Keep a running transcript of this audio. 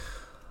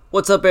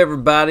What's up,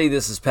 everybody?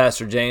 This is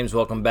Pastor James.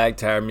 Welcome back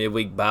to our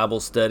midweek Bible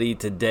study.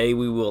 Today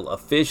we will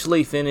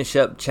officially finish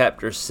up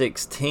chapter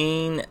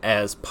 16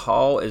 as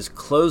Paul is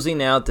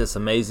closing out this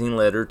amazing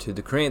letter to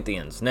the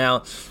Corinthians.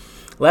 Now,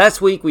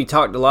 last week we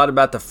talked a lot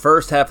about the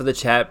first half of the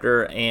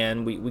chapter,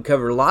 and we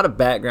covered a lot of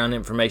background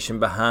information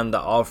behind the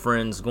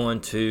offerings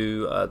going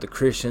to the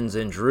Christians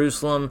in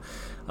Jerusalem.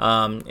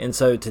 And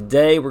so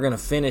today we're going to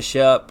finish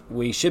up.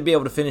 We should be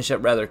able to finish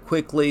up rather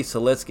quickly,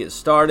 so let's get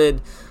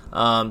started.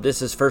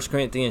 This is 1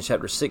 Corinthians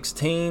chapter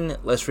 16.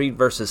 Let's read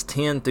verses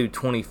 10 through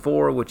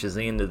 24, which is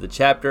the end of the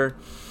chapter.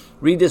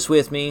 Read this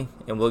with me,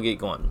 and we'll get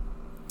going.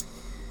 It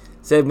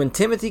said, "When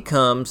Timothy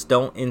comes,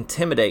 don't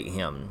intimidate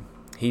him.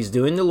 He's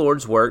doing the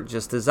Lord's work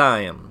just as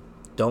I am.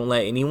 Don't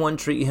let anyone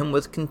treat him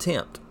with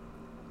contempt.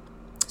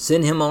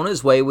 Send him on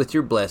his way with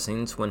your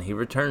blessings when he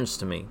returns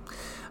to me.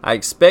 I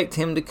expect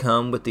him to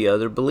come with the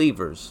other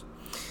believers.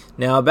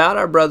 Now about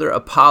our brother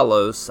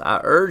Apollos, I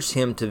urged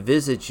him to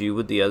visit you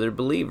with the other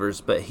believers,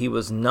 but he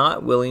was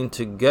not willing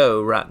to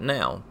go right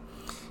now.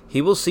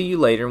 He will see you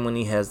later when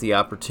he has the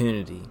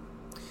opportunity.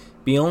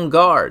 Be on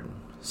guard,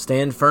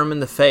 stand firm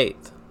in the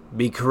faith,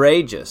 be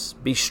courageous,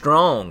 be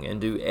strong,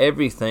 and do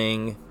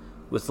everything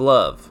with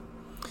love.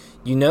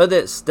 You know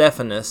that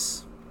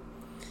Stephanas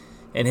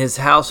and his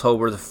household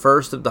were the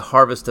first of the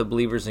harvest of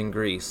believers in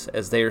Greece,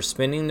 as they are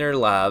spending their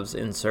lives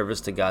in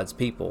service to God's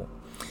people.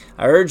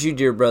 I urge you,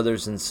 dear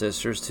brothers and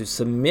sisters, to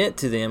submit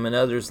to them and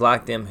others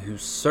like them who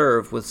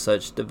serve with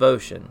such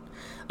devotion.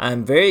 I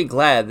am very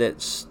glad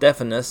that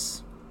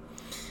Stephanas,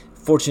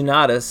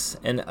 Fortunatus,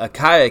 and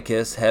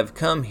Achaicus have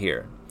come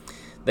here.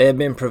 They have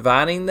been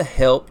providing the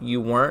help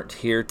you weren't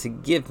here to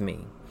give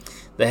me.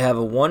 They have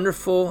a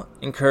wonderful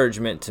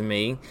encouragement to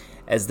me,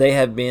 as they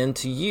have been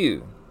to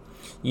you.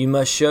 You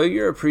must show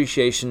your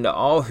appreciation to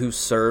all who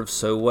serve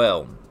so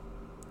well.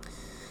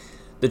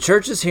 The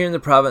churches here in the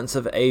province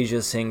of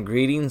Asia send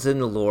greetings in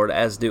the Lord,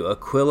 as do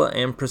Aquila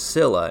and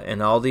Priscilla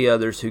and all the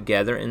others who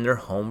gather in their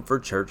home for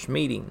church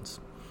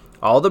meetings.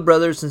 All the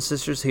brothers and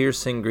sisters here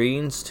send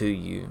greetings to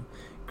you.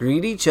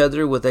 Greet each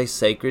other with a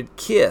sacred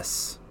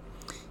kiss.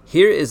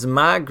 Here is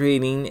my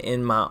greeting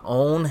in my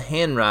own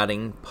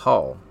handwriting,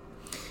 Paul.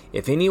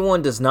 If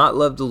anyone does not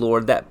love the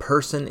Lord, that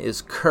person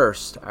is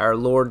cursed. Our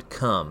Lord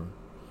come.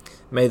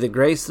 May the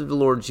grace of the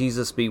Lord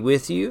Jesus be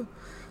with you.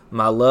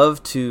 My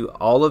love to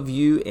all of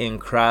you in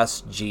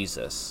Christ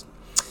Jesus."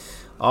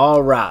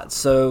 All right,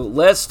 so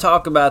let's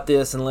talk about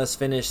this and let's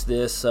finish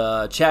this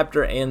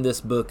chapter and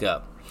this book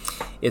up.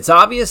 It's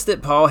obvious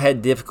that Paul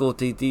had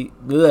difficulties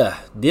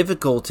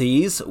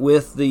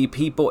with the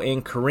people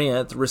in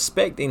Corinth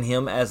respecting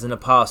him as an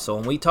apostle,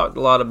 and we talked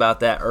a lot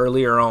about that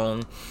earlier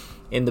on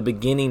in the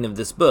beginning of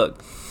this book.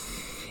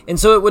 And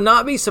so it would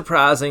not be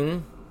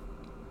surprising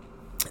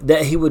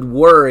that he would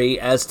worry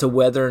as to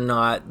whether or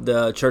not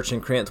the church in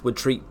Corinth would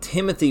treat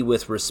Timothy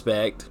with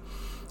respect,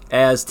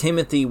 as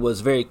Timothy was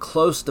very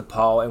close to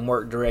Paul and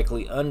worked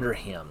directly under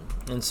him.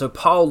 And so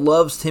Paul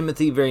loves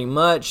Timothy very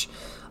much.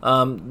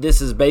 This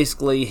is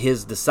basically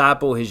his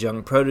disciple, his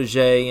young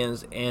protege,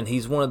 and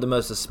he's one of the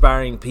most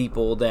aspiring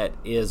people that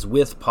is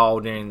with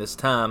Paul during this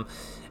time,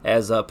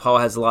 as Paul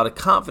has a lot of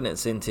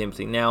confidence in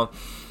Timothy. Now,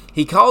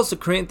 he calls the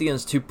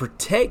Corinthians to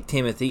protect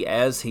Timothy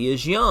as he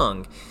is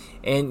young.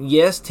 And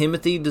yes,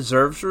 Timothy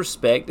deserves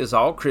respect, as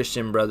all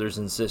Christian brothers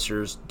and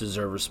sisters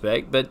deserve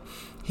respect, but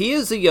he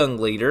is a young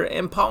leader,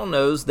 and Paul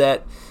knows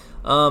that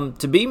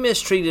to be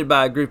mistreated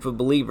by a group of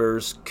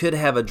believers could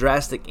have a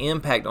drastic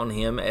impact on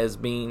him, as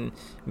being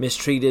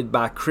mistreated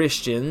by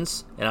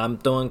Christians, and I'm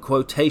throwing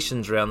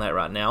quotations around that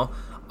right now,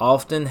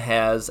 often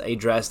has a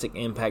drastic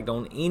impact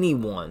on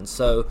anyone.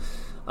 So,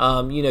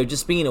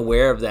 just being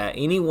aware of that.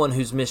 Anyone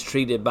who's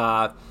mistreated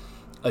by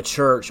a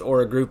church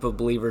or a group of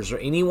believers, or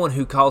anyone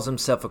who calls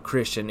himself a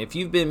Christian, if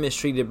you've been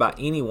mistreated by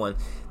anyone,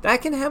 that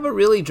can have a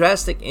really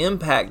drastic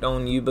impact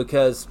on you,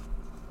 because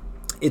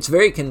it's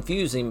very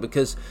confusing,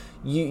 because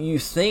you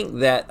think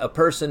that a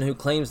person who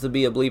claims to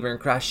be a believer in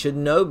Christ should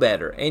know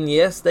better. And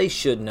yes, they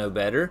should know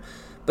better.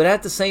 But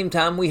at the same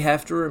time, we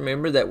have to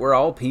remember that we're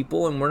all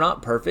people and we're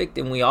not perfect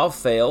and we all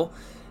fail.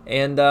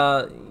 And,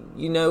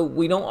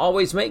 we don't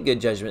always make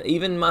good judgment.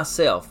 Even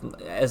myself,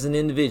 as an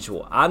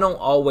individual, I don't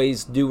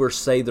always do or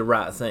say the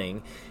right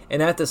thing.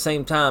 And at the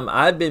same time,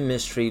 I've been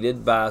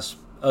mistreated by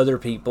other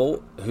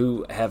people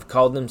who have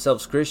called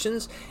themselves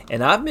Christians,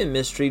 and I've been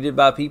mistreated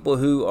by people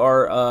who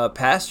are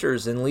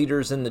pastors and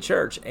leaders in the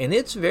church. And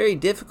it's very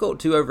difficult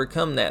to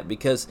overcome that,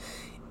 because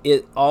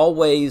it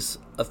always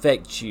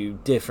affects you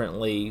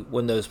differently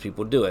when those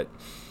people do it.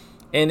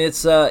 And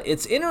it's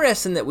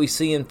interesting that we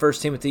see in 1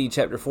 Timothy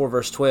chapter 4,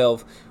 verse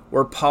 12,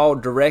 where Paul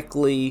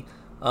directly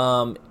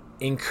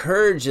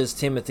encourages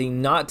Timothy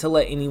not to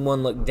let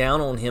anyone look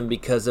down on him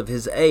because of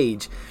his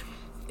age.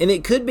 And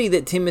it could be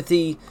that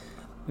Timothy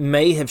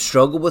may have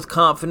struggled with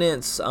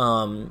confidence.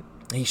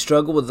 He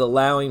struggled with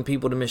allowing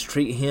people to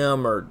mistreat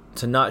him or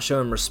to not show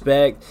him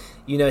respect.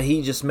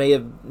 He just may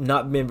have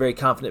not been very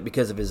confident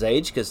because of his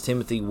age, because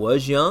Timothy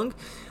was young.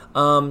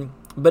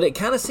 But it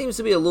kind of seems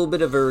to be a little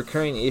bit of a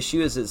recurring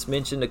issue, as it's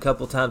mentioned a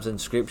couple times in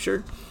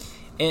Scripture.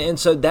 And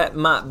so that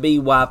might be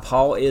why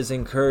Paul is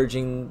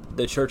encouraging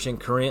the church in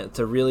Corinth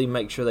to really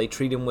make sure they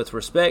treat him with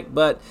respect.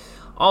 But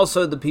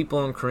also the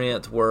people in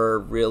Corinth were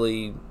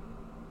really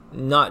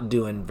not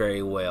doing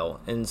very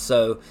well. And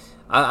so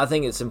I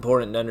think it's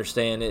important to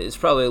understand it's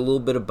probably a little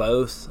bit of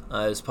both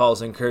as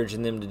Paul's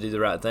encouraging them to do the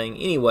right thing.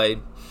 Anyway,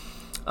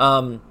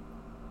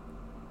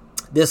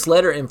 this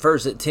letter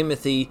infers that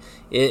Timothy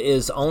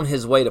is on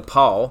his way to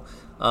Paul.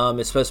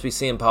 It's supposed to be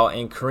seeing Paul,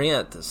 and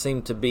Corinth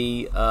seemed to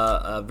be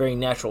a very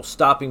natural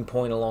stopping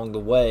point along the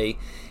way.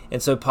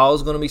 And so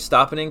Paul's going to be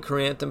stopping in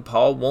Corinth, and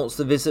Paul wants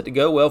the visit to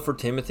go well for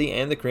Timothy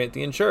and the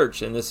Corinthian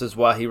church. And this is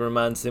why he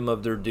reminds them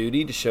of their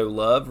duty to show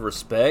love,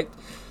 respect,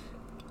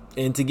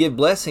 and to give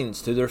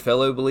blessings to their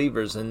fellow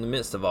believers in the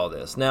midst of all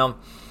this. Now,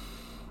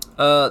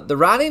 the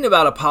writing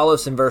about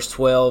Apollos in verse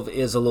 12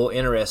 is a little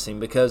interesting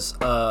because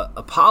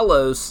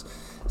Apollos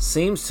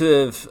seems to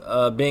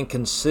have been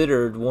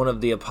considered one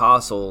of the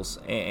apostles,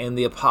 and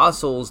the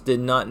apostles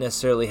did not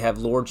necessarily have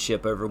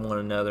lordship over one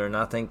another, and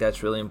I think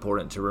that's really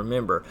important to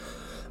remember.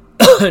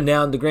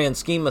 Now, in the grand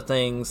scheme of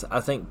things, I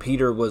think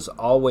Peter was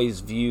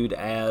always viewed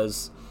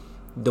as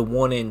the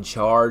one in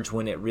charge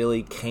when it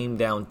really came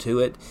down to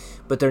it,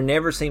 but there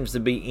never seems to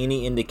be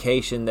any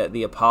indication that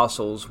the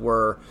apostles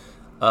were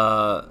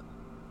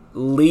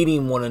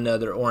leading one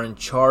another or in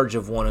charge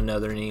of one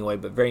another in any way,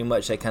 but very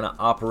much they kind of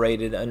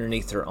operated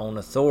underneath their own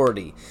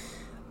authority.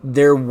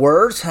 There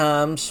were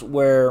times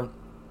where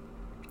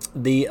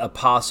the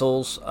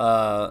apostles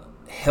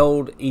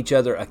held each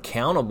other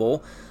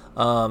accountable.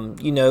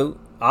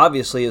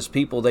 Obviously as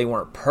people they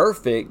weren't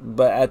perfect,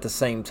 but at the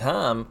same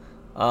time,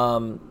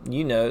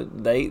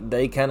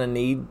 they kind of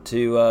need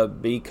to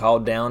be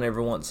called down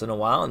every once in a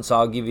while. And so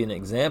I'll give you an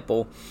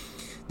example.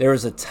 There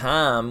was a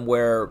time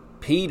where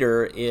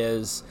Peter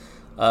is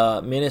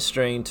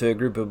ministering to a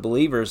group of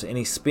believers, and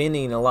he's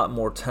spending a lot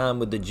more time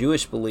with the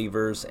Jewish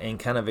believers and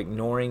kind of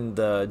ignoring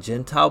the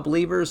Gentile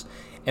believers.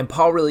 And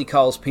Paul really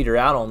calls Peter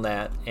out on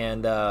that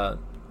and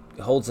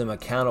holds him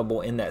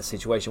accountable in that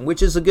situation,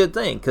 which is a good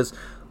thing because,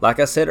 like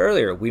I said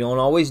earlier, we don't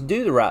always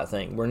do the right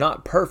thing. We're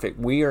not perfect.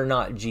 We are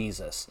not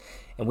Jesus.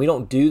 And we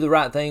don't do the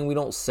right thing. We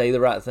don't say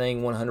the right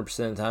thing 100%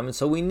 of the time. And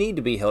so we need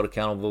to be held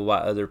accountable by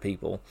other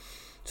people.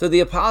 So the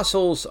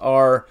apostles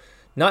are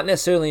not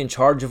necessarily in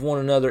charge of one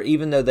another,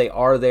 even though they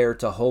are there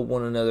to hold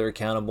one another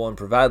accountable and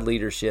provide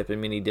leadership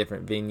in many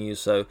different venues.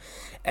 So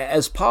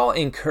as Paul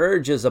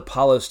encourages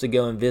Apollos to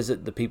go and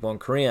visit the people in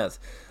Corinth,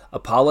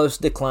 Apollos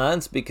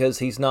declines because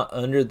he's not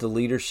under the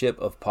leadership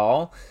of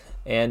Paul,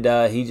 and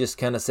he just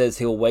kind of says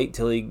he'll wait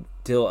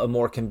till a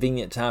more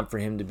convenient time for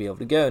him to be able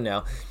to go.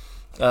 Now,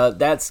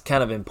 that's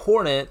kind of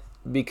important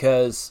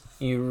because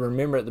you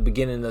remember at the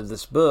beginning of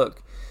this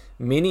book,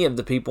 many of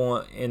the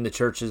people in the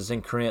churches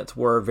in Corinth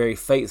were very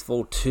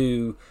faithful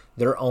to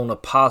their own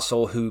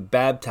apostle who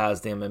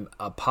baptized them. And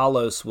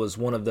Apollos was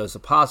one of those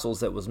apostles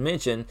that was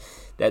mentioned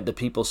that the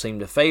people seemed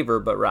to favor.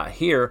 But right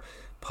here,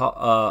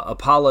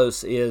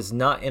 Apollos is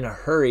not in a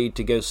hurry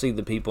to go see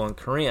the people in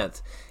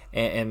Corinth.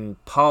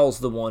 And Paul's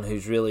the one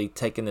who's really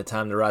taking the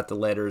time to write the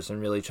letters and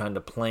really trying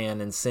to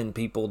plan and send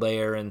people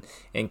there and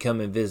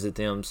come and visit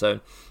them. So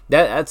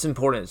that's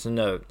important to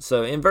note.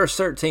 So in verse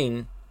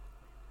 13...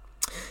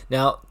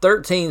 Now,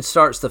 13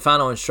 starts the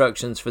final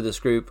instructions for this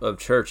group of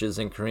churches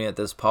in Corinth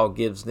as Paul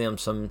gives them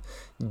some,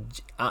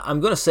 I'm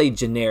going to say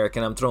generic,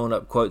 and I'm throwing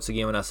up quotes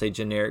again when I say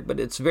generic, but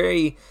it's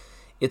very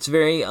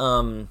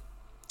kind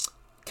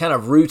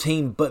of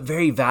routine, but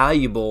very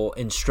valuable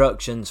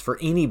instructions for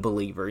any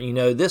believer.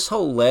 This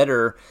whole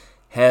letter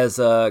has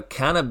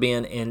kind of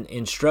been in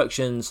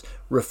instructions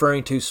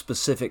referring to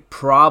specific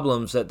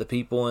problems that the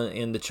people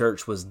in the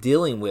church was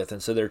dealing with.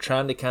 And so they're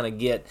trying to kind of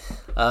get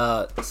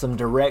some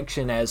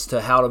direction as to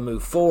how to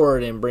move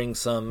forward and bring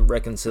some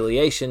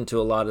reconciliation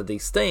to a lot of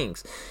these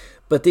things.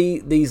 But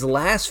these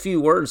last few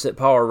words that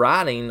Paul are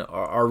writing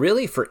are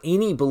really for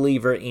any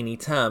believer at any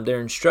time. They're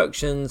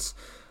instructions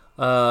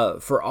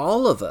for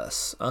all of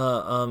us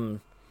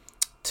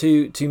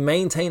to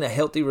maintain a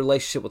healthy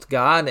relationship with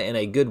God and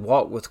a good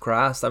walk with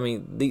Christ. I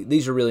mean,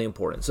 these are really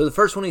important. So the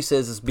first one he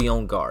says is be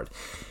on guard.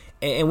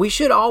 And we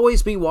should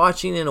always be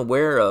watching and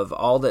aware of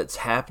all that's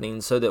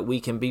happening so that we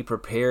can be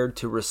prepared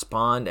to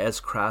respond as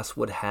Christ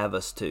would have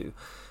us to.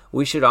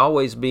 We should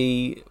always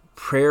be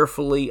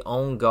prayerfully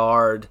on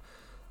guard,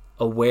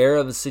 aware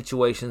of the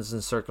situations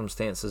and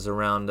circumstances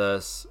around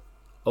us,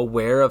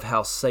 aware of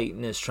how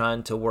Satan is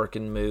trying to work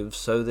and move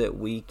so that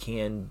we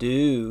can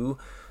do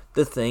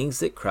the things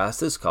that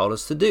Christ has called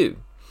us to do.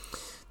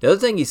 The other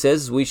thing he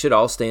says is we should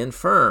all stand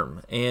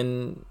firm.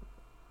 And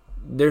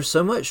there's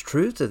so much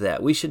truth to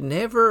that. We should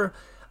never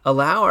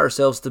allow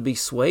ourselves to be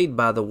swayed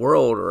by the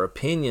world or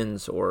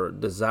opinions or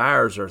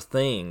desires or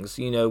things.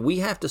 We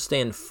have to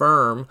stand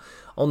firm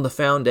on the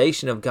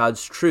foundation of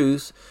God's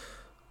truth,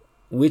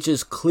 which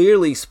is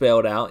clearly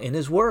spelled out in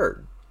His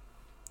Word.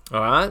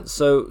 All right,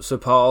 so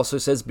Paul also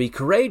says be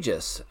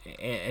courageous.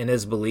 And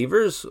as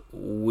believers,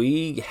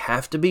 we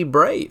have to be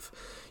brave.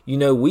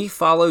 We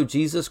follow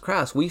Jesus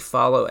Christ. We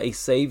follow a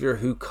Savior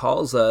who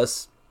calls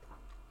us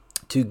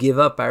to give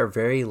up our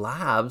very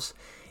lives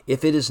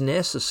if it is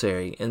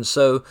necessary. And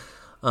so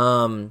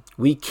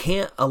we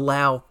can't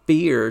allow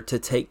fear to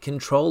take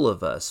control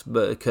of us,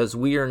 because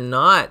we are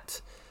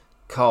not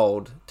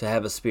called to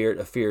have a spirit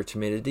of fear or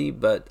timidity,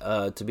 but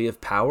to be of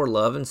power,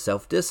 love, and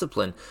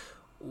self-discipline.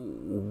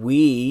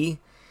 We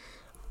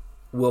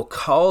will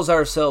cause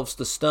ourselves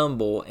to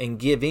stumble and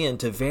give in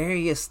to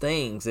various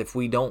things if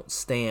we don't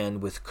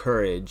stand with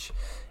courage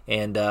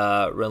and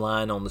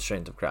relying on the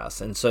strength of Christ.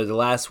 And so the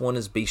last one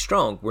is be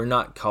strong. We're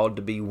not called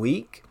to be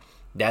weak.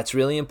 That's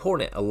really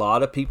important. A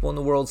lot of people in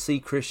the world see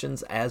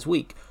Christians as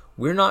weak.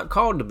 We're not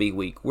called to be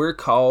weak. We're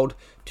called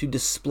to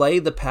display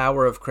the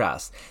power of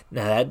Christ.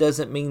 Now, that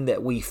doesn't mean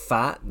that we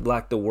fight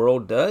like the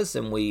world does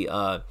and we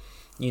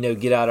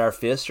get out our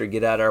fists or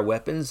get out our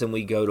weapons and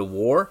we go to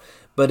war.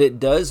 But it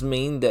does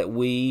mean that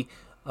we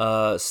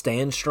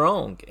stand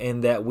strong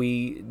and that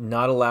we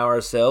not allow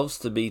ourselves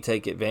to be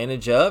taken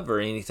advantage of or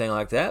anything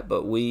like that.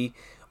 But we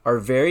are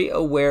very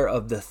aware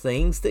of the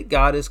things that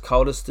God has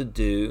called us to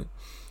do,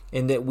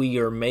 and that we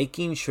are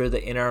making sure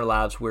that in our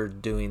lives we're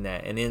doing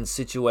that. And in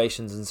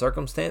situations and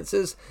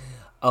circumstances,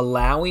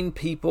 allowing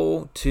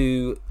people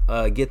to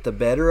get the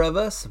better of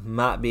us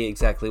might be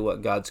exactly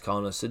what God's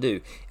calling us to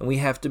do. And we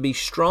have to be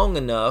strong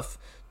enough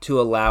to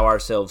allow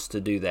ourselves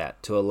to do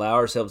that, to allow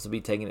ourselves to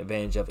be taken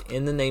advantage of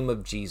in the name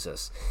of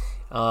Jesus.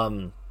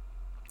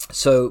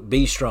 So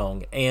be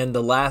strong. And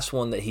the last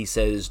one that he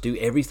says is do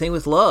everything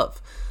with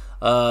love.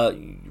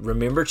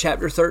 Remember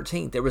chapter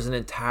 13, there was an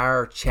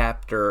entire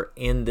chapter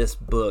in this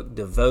book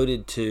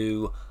devoted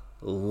to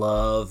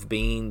love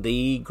being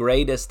the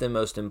greatest and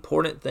most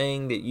important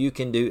thing that you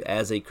can do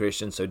as a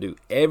Christian. So do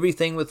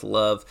everything with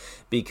love,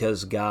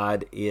 because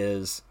God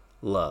is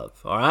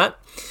love. All right.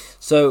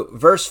 So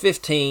verse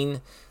 15,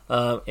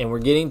 and we're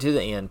getting to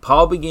the end.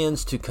 Paul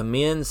begins to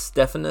commend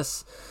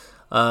Stephanas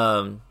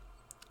and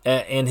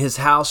his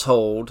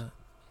household.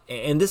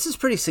 And this is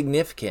pretty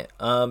significant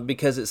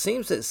because it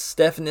seems that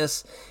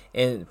Stephanas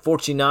and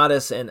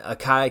Fortunatus and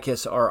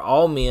Achaicus are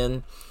all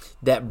men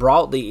that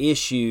brought the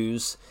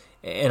issues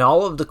and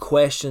all of the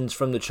questions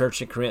from the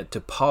church in Corinth to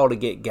Paul to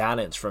get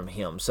guidance from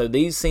him. So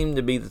these seem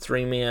to be the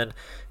three men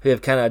who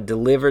have kind of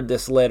delivered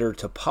this letter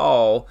to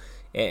Paul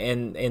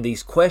and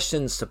these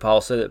questions to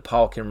Paul so that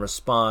Paul can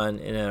respond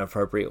in an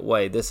appropriate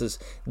way.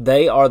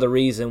 They are the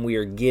reason we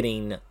are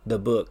getting the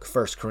book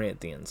 1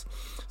 Corinthians.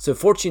 So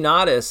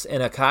Fortunatus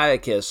and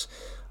Achaicus,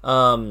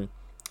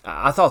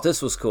 I thought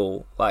this was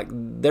cool. Like,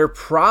 they're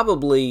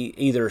probably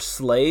either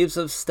slaves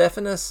of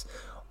Stephanas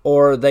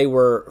or they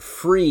were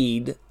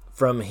freed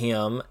from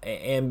him,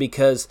 and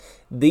because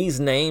these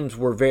names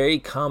were very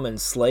common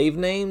slave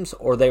names,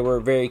 or they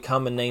were very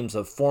common names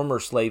of former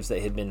slaves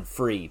that had been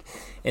freed.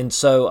 And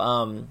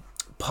so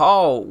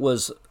Paul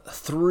was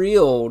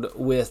thrilled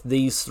with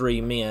these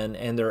three men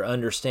and their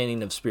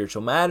understanding of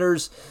spiritual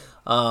matters.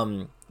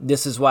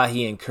 This is why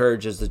he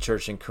encourages the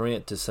church in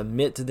Corinth to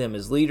submit to them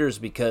as leaders,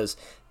 because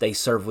they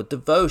serve with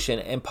devotion.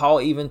 And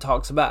Paul even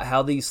talks about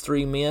how these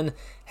three men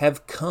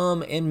have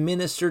come and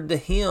ministered to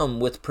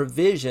him with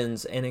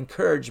provisions and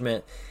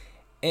encouragement.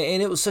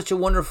 And it was such a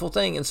wonderful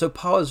thing. And so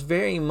Paul is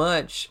very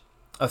much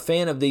a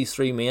fan of these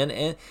three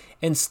men.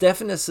 And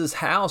Stephanas's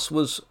house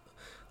was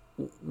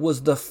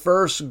the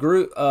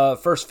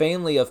first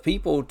family of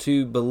people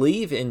to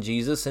believe in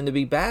Jesus and to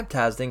be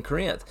baptized in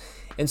Corinth.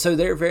 And so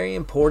they're very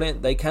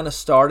important. They kind of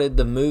started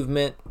the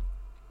movement,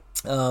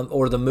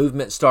 or the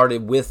movement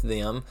started with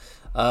them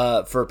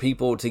for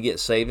people to get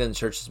saved and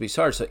churches to be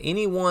started. So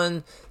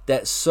anyone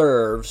that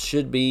serves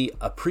should be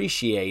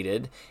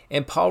appreciated.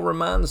 And Paul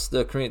reminds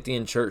the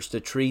Corinthian church to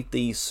treat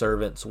these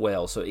servants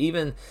well. So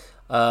even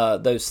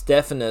though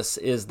Stephanas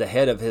is the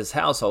head of his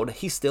household,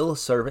 he's still a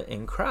servant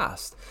in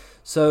Christ.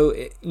 So,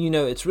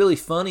 it's really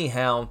funny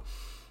how,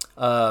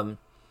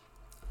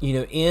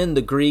 in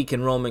the Greek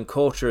and Roman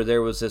culture,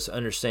 there was this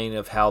understanding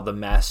of how the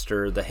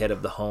master, the head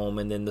of the home,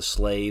 and then the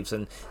slaves,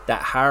 and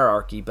that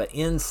hierarchy. But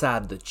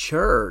inside the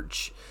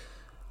church,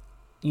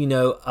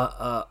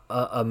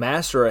 a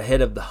master, a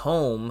head of the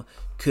home,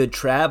 could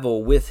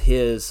travel with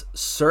his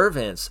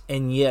servants,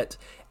 and yet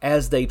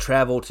as they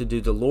traveled to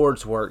do the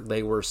Lord's work,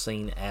 they were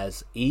seen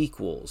as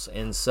equals.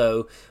 And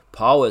so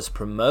Paul is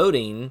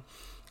promoting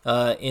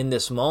in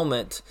this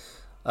moment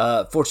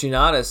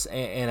Fortunatus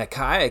and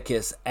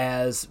Achaicus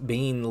as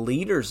being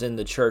leaders in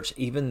the church,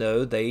 even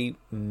though they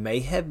may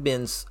have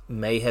been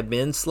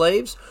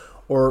slaves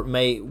or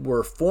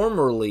were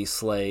formerly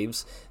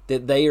slaves,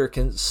 that they are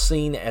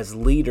seen as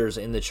leaders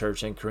in the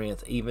church in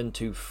Corinth, even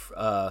to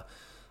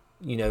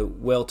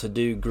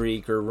well-to-do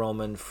Greek or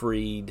Roman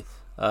freed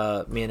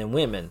men and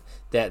women,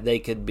 that they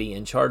could be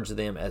in charge of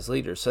them as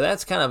leaders. So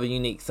that's kind of a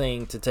unique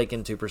thing to take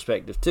into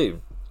perspective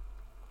too.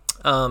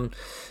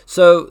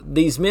 So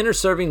these men are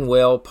serving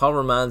well. Paul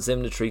reminds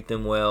them to treat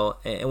them well.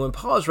 And when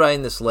Paul is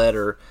writing this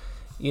letter,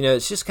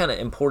 it's just kind of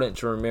important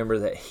to remember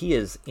that he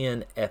is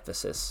in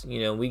Ephesus.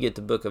 We get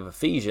the book of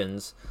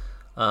Ephesians,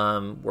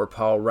 where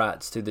Paul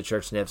writes to the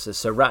church in Ephesus.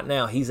 So right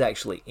now he's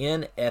actually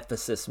in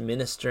Ephesus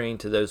ministering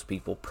to those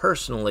people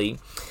personally.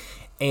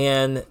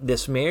 And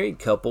this married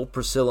couple,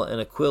 Priscilla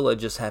and Aquila,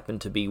 just happened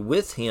to be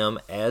with him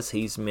as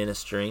he's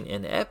ministering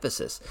in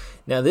Ephesus.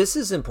 Now, this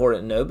is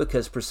important to know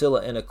because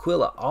Priscilla and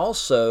Aquila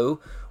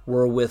also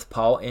were with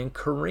Paul in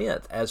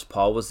Corinth as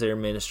Paul was there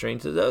ministering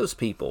to those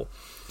people.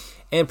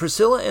 And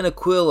Priscilla and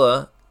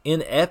Aquila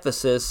in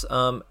Ephesus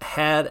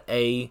had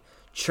a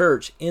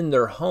church in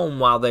their home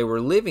while they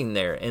were living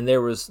there, and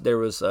there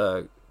was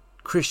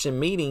Christian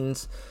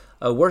meetings,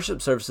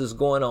 worship services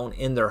going on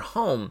in their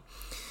home.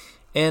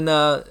 And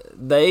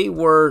they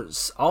were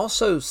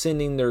also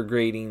sending their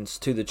greetings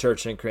to the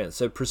church in Corinth.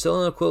 So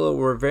Priscilla and Aquila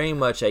were very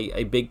much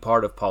a big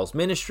part of Paul's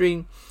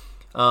ministry,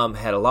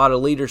 had a lot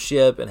of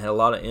leadership and had a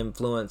lot of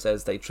influence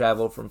as they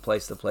traveled from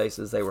place to place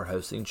as they were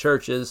hosting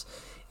churches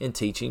and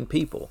teaching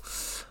people.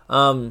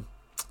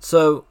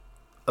 So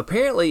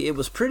apparently it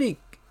was pretty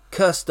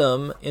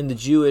custom in the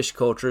Jewish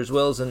culture as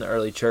well as in the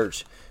early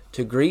church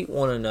to greet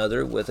one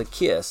another with a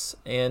kiss.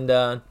 And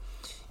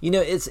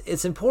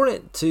it's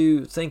important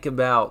to think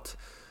about,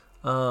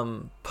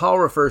 Paul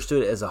refers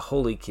to it as a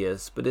holy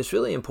kiss, but it's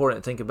really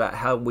important to think about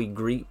how we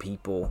greet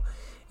people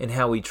and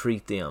how we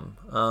treat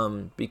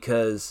them,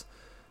 because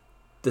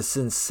the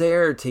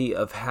sincerity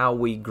of how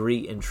we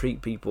greet and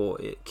treat people,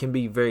 it can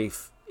be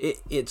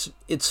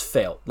it's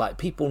felt. Like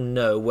people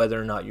know whether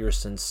or not you're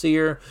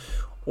sincere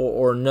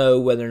or know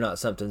whether or not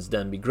something's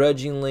done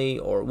begrudgingly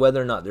or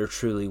whether or not they're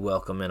truly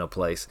welcome in a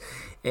place.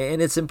 And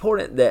it's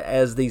important that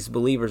as these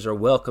believers are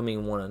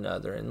welcoming one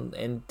another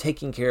and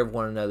taking care of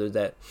one another,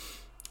 that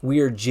we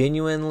are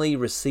genuinely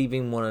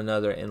receiving one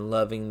another and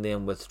loving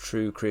them with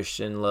true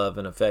Christian love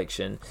and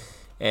affection.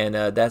 And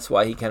that's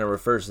why he kind of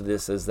refers to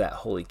this as that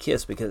holy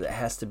kiss, because it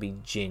has to be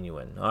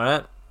genuine. All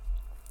right?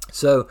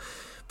 So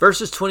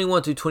verses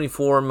 21 through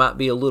 24 might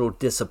be a little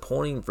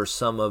disappointing for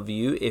some of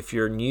you if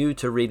you're new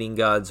to reading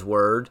God's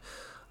Word.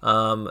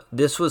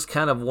 This was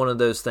kind of one of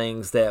those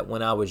things that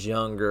when I was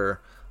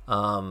younger,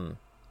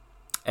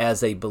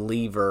 as a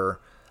believer,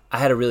 I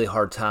had a really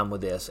hard time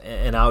with this.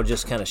 And I'll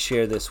just kind of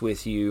share this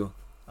with you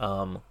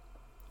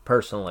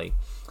personally.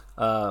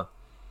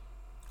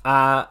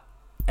 I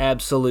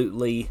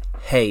absolutely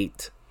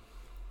hate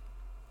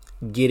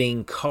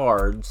getting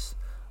cards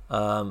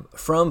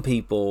from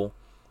people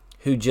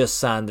who just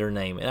signed their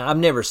name. And I've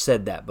never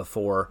said that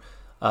before,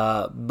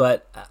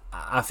 but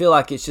I feel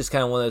like it's just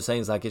kind of one of those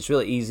things, like it's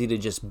really easy to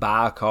just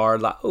buy a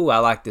card, like, oh, I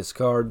like this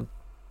card,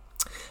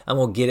 I'm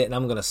going to get it and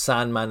I'm going to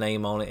sign my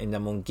name on it and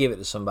I'm going to give it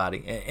to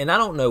somebody. And I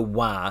don't know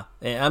why,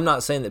 and I'm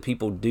not saying that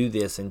people do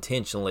this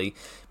intentionally,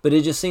 but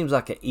it just seems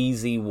like an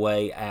easy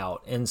way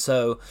out. And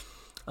so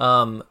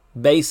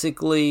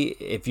basically,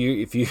 if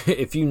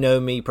you know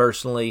me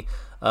personally,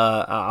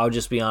 I'll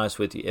just be honest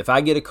with you. If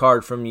I get a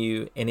card from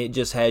you and it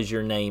just has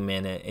your name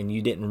in it and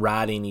you didn't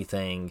write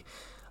anything,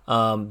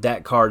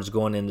 that card's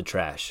going in the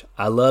trash.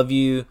 I love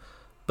you,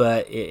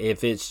 but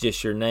if it's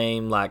just your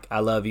name, like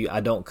I love you,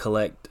 I don't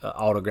collect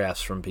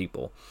autographs from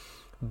people.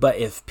 But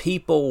if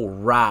people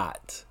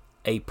write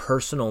a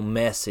personal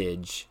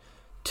message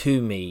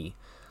to me,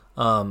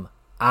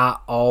 I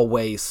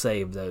always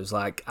save those.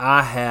 Like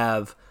I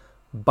have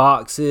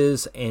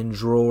boxes and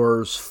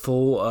drawers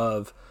full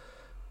of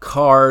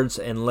cards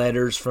and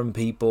letters from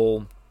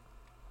people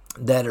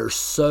that are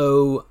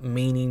so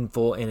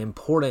meaningful and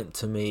important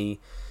to me,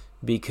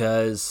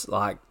 because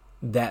like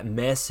that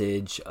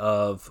message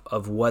of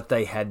what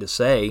they had to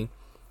say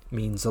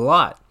means a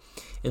lot.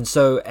 And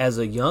so as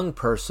a young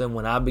person,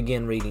 when I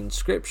began reading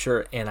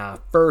scripture and I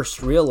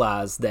first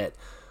realized that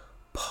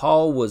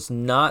Paul was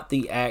not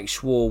the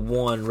actual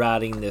one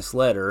writing this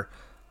letter,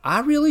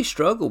 I really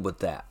struggled with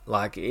that.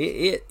 Like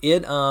it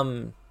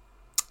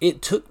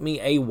took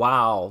me a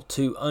while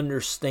to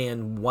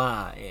understand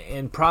why.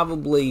 And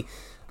probably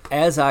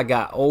as I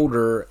got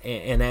older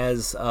and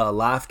as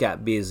life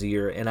got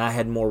busier and I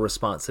had more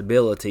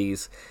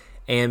responsibilities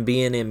and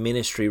being in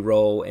ministry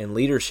role and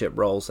leadership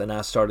roles, and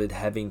I started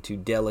having to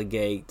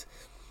delegate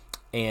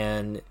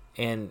and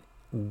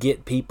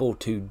get people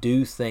to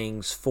do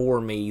things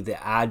for me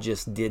that I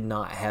just did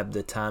not have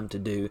the time to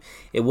do.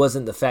 It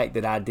wasn't the fact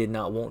that I did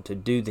not want to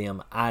do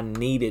them. I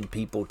needed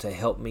people to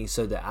help me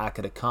so that I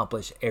could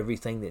accomplish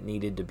everything that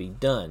needed to be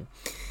done.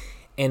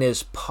 And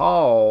as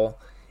Paul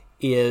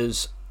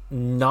is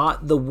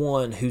not the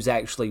one who's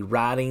actually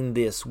writing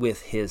this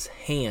with his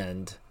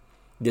hand,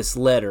 this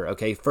letter,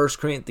 okay, 1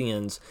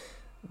 Corinthians,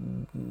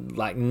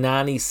 like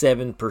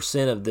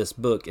 97% of this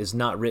book is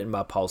not written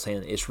by Paul's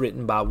hand. It's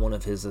written by one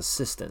of his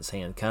assistants'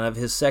 hand, kind of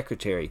his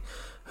secretary,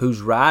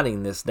 who's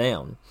writing this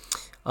down.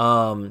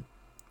 I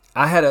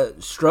had a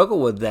struggle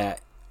with that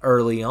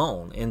early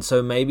on, and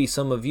so maybe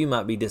some of you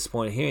might be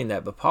disappointed hearing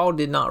that, but Paul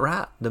did not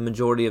write the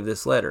majority of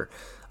this letter.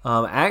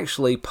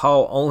 Actually,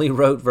 Paul only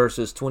wrote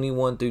verses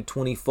 21 through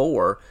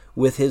 24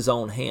 with his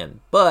own hand,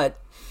 but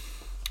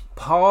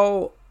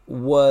Paul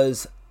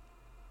was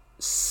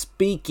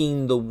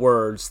speaking the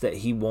words that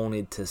he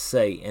wanted to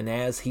say, and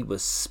as he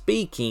was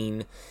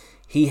speaking,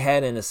 he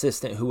had an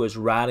assistant who was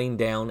writing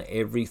down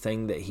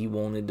everything that he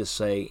wanted to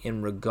say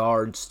in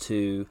regards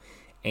to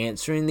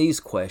answering these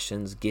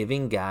questions,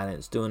 giving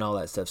guidance, doing all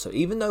that stuff. So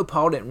even though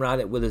Paul didn't write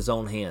it with his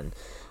own hand,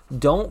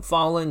 don't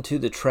fall into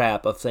the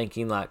trap of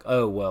thinking like,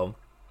 oh, well,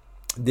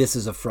 this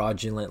is a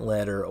fraudulent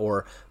letter,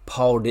 or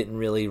Paul didn't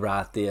really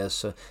write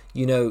this.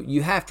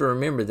 You have to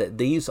remember that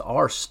these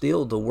are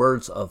still the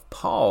words of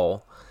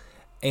Paul,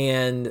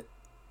 and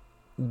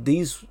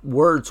these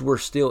words were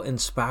still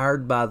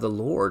inspired by the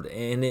Lord,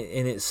 and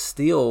it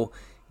still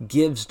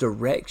gives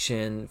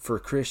direction for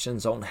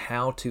Christians on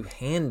how to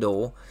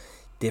handle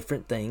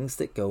different things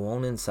that go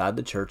on inside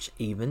the church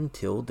even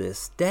till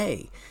this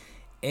day.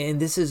 And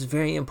this is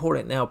very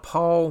important. Now,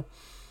 Paul,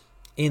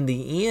 in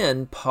the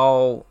end,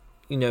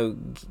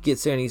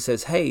 gets there and he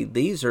says, hey,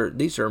 these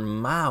are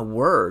my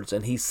words,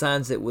 and he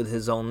signs it with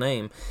his own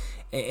name.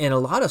 And a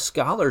lot of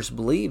scholars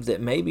believe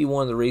that maybe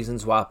one of the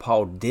reasons why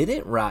Paul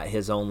didn't write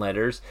his own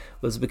letters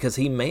was because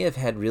he may have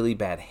had really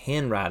bad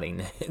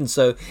handwriting. And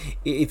so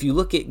if you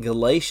look at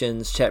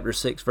Galatians chapter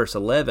 6, verse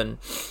 11,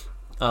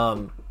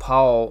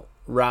 Paul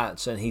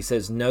writes and he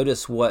says,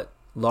 notice what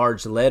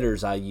large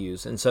letters I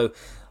use. And so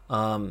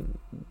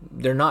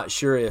they're not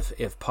sure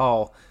if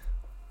Paul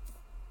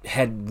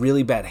had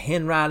really bad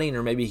handwriting,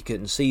 or maybe he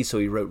couldn't see, so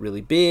he wrote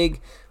really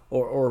big,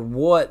 or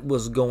what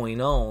was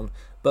going on.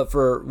 But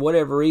for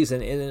whatever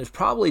reason, and it's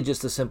probably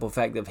just the simple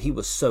fact that he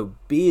was so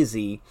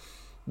busy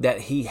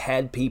that he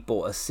had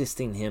people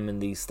assisting him in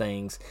these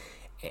things.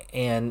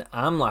 And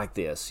I'm like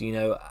this,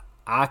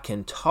 I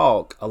can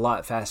talk a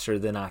lot faster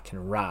than I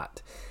can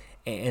write.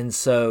 And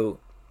so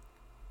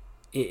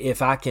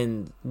if I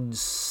can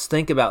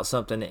think about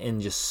something and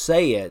just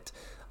say it,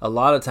 a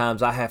lot of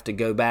times I have to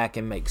go back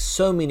and make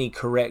so many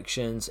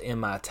corrections in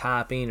my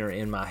typing or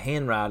in my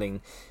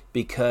handwriting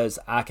because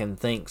I can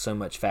think so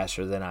much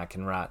faster than I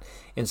can write.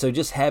 And so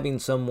just having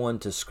someone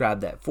to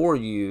scribe that for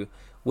you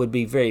would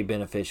be very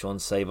beneficial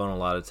and save on a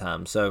lot of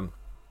time. So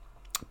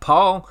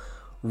Paul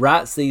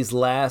writes these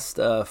last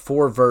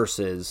 4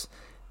 verses,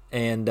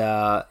 and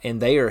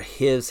they are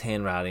his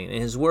handwriting.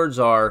 And his words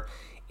are,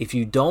 if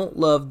you don't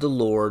love the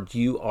Lord,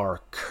 you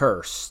are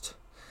cursed.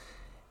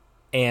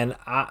 And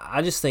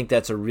I just think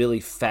that's a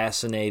really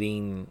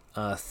fascinating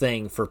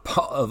thing for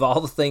Paul, of all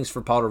the things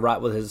for Paul to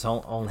write with his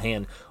own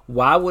hand.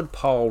 Why would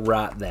Paul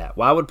write that?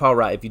 Why would Paul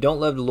write, if you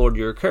don't love the Lord,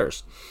 you're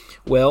cursed?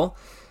 Well,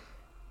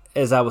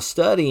 as I was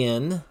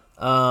studying,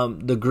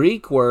 the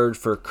Greek word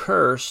for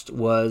cursed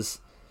was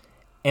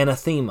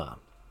anathema,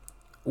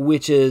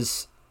 which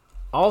is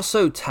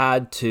also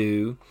tied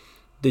to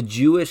the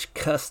Jewish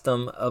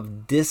custom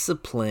of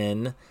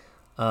discipline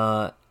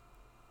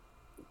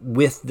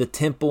with the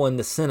temple and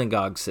the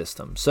synagogue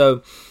system.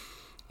 So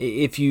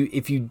if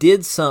you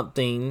did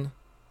something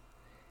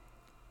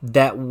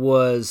that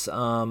was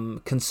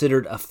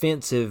considered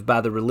offensive by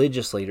the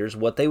religious leaders,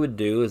 what they would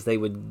do is they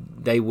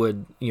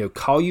would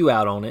call you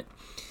out on it,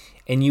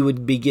 and you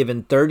would be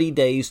given 30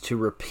 days to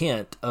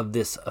repent of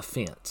this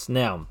offense.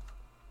 Now,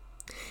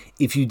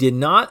 if you did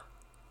not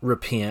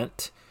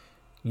repent,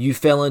 you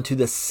fell into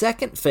the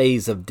second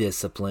phase of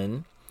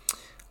discipline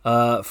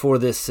for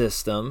this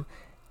system,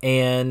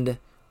 and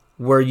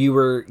where you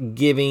were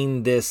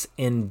giving this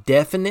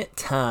indefinite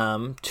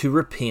time to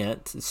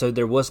repent. So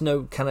there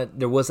wasn't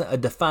a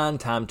defined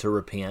time to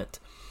repent,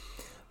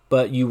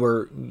 but you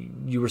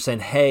were saying,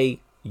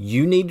 hey,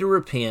 you need to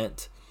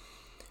repent,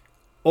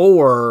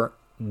 or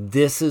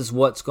this is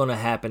what's going to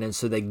happen. And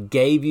so they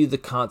gave you the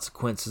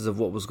consequences of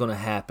what was going to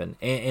happen.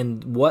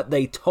 And what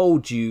they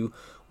told you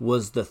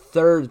was the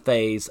third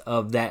phase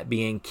of that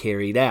being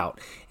carried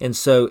out. And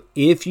so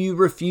if you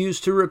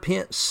refuse to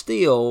repent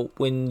still,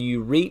 when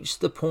you reach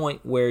the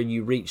point where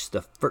you reach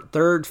the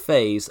third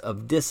phase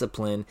of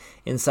discipline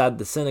inside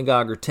the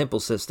synagogue or temple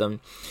system,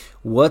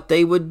 what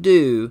they would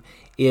do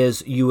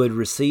is you would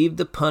receive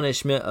the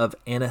punishment of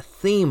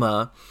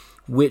anathema,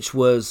 which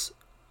was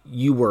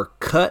you were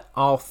cut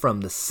off from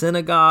the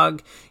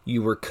synagogue,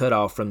 you were cut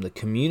off from the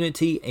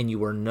community, and you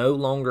were no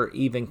longer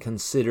even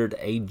considered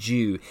a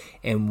Jew.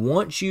 And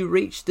once you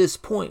reach this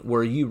point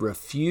where you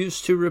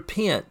refuse to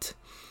repent,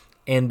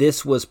 and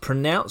this was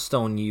pronounced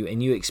on you,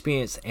 and you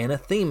experienced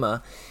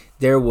anathema,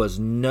 there was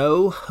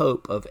no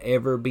hope of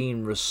ever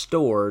being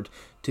restored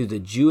to the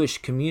Jewish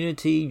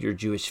community, your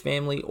Jewish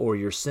family, or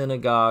your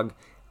synagogue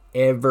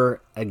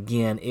ever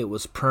again. It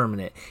was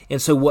permanent.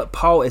 And so what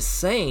Paul is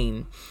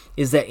saying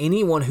is that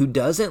anyone who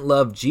doesn't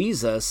love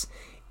Jesus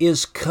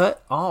is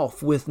cut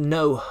off with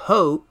no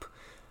hope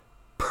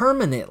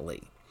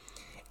permanently.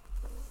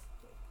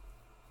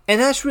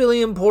 And that's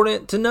really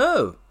important to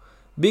know,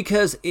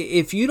 because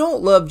if you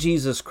don't love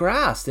Jesus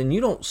Christ and you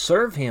don't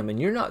serve Him and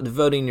you're not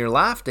devoting your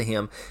life to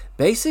Him,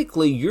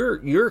 basically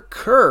you're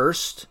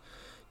cursed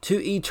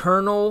to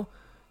eternal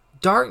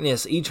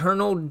darkness,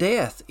 eternal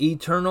death,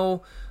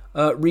 eternal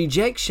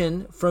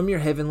rejection from your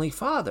Heavenly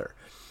Father.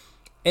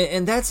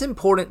 And that's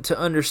important to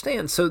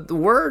understand. So the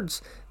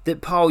words that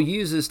Paul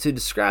uses to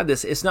describe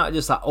this, it's not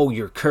just like, oh,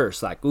 you're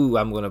cursed, like, ooh,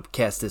 I'm going to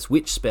cast this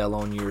witch spell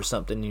on you or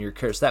something and you're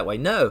cursed that way.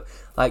 No,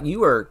 like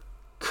you are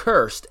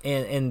cursed,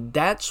 and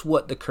that's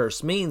what the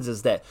curse means,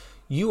 is that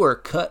you are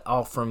cut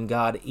off from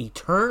God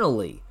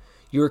eternally.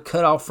 You're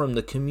cut off from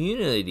the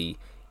community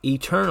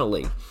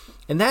eternally.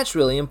 And that's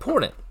really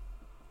important.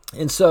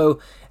 And so,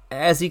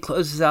 as he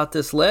closes out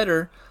this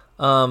letter,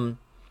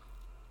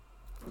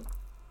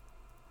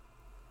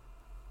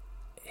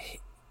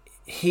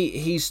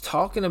 he's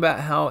talking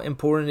about how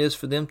important it is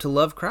for them to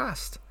love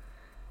Christ.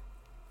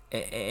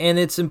 And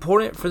it's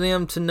important for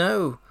them to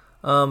know,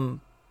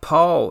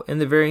 Paul, in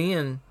the very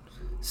end,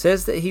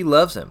 says that he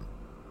loves him.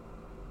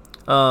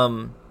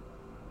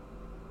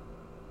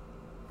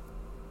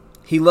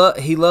 He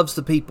loves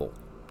the people.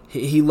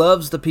 He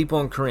loves the people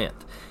in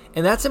Corinth.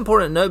 And that's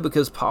important to know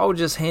because Paul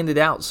just handed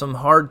out some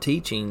hard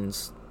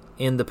teachings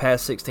in the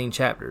past 16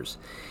 chapters.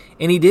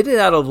 And he did it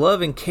out of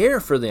love and care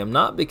for them,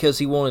 not because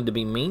he wanted to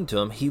be mean to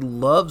them. He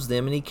loves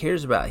them and he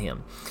cares about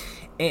him.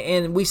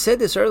 And we said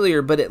this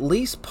earlier, but at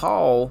least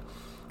Paul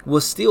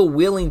was still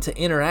willing to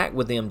interact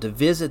with them, to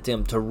visit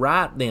them, to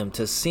write them,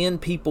 to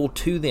send people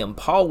to them.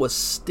 Paul was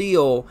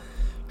still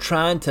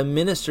trying to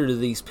minister to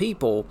these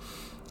people.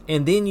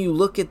 And then you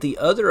look at the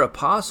other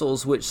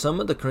apostles, which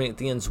some of the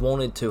Corinthians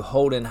wanted to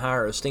hold in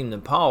higher esteem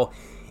than Paul.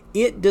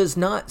 It does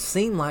not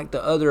seem like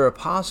the other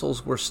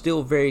apostles were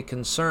still very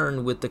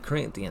concerned with the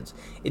Corinthians.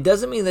 It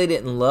doesn't mean they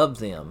didn't love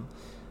them,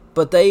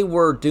 but they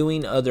were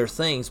doing other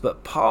things.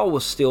 But Paul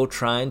was still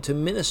trying to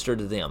minister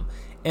to them.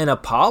 And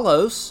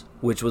Apollos,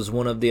 which was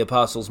one of the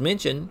apostles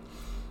mentioned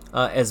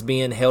as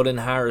being held in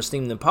higher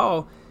esteem than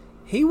Paul,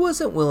 he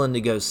wasn't willing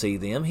to go see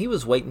them. He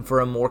was waiting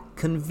for a more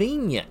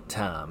convenient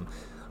time.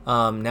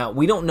 Now,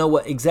 we don't know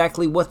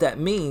exactly what that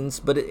means,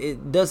 but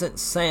it doesn't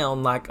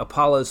sound like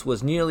Apollos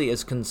was nearly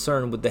as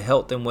concerned with the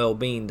health and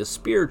well-being, the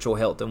spiritual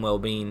health and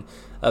well-being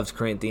of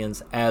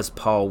Corinthians as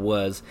Paul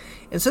was.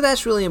 And so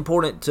that's really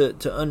important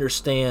to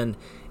understand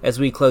as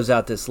we close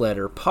out this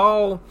letter.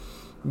 Paul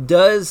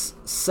does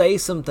say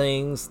some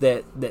things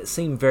that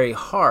seem very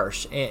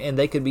harsh, and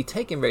they could be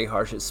taken very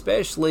harsh,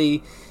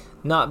 especially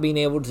not being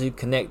able to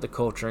connect the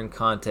culture and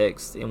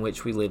context in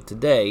which we live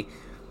today.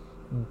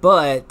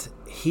 But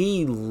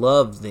he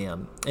loved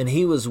them, and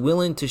he was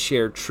willing to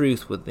share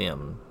truth with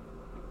them.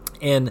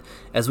 And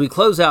as we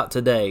close out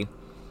today,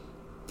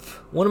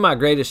 one of my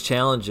greatest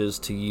challenges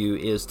to you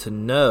is to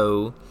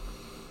know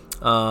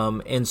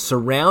and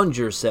surround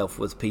yourself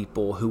with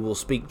people who will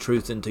speak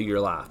truth into your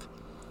life.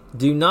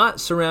 Do not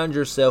surround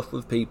yourself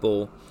with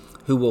people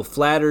who will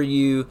flatter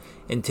you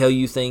and tell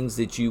you things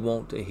that you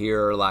want to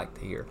hear or like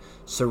to hear.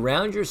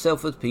 Surround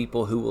yourself with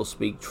people who will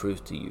speak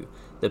truth to you.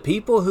 The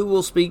people who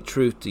will speak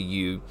truth to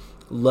you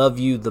love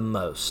you the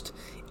most.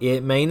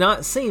 It may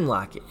not seem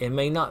like it. It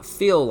may not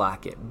feel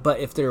like it. But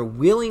if they're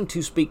willing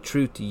to speak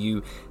truth to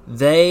you,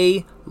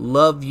 they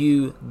love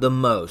you the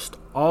most.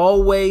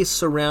 Always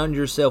surround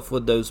yourself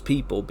with those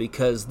people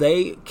because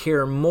they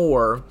care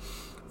more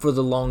for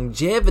the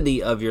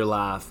longevity of your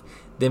life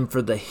than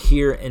for the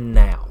here and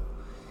now.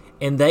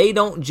 And they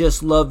don't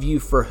just love you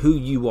for who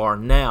you are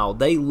now.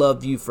 They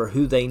love you for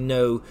who they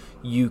know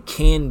you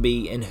can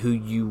be and who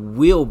you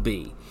will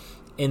be.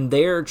 And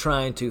they're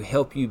trying to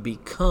help you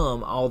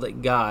become all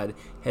that God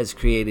has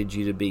created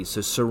you to be.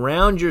 So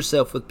surround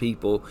yourself with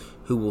people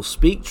who will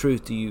speak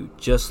truth to you,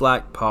 just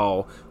like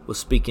Paul was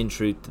speaking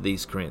truth to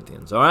these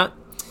Corinthians. All right?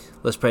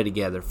 Let's pray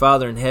together.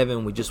 Father in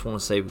heaven, we just want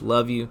to say we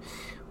love you.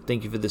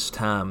 Thank you for this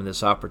time and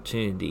this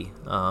opportunity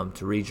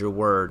to read your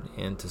word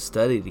and to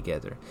study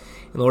together.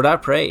 And Lord, I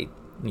pray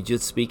you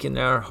just speak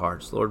into our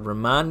hearts. Lord,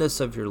 remind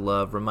us of your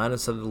love. Remind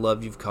us of the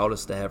love you've called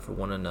us to have for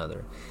one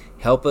another.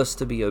 Help us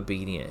to be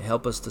obedient.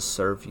 Help us to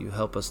serve you.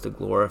 Help us to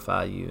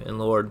glorify you. And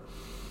Lord,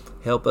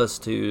 help us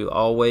to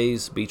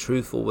always be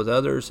truthful with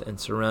others and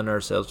surround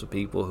ourselves with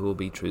people who will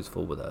be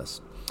truthful with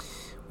us.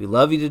 We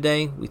love you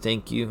today. We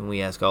thank you, and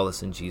we ask all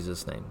this in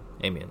Jesus' name.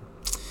 Amen.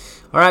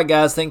 All right,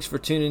 guys, thanks for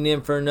tuning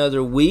in for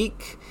another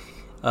week.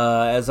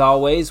 As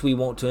always, we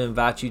want to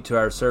invite you to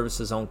our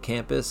services on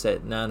campus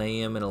at 9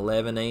 a.m. and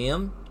 11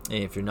 a.m.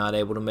 And if you're not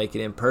able to make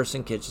it in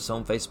person, catch us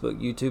on Facebook,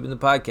 YouTube, and the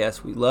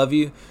podcast. We love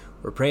you.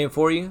 We're praying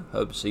for you.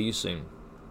 Hope to see you soon.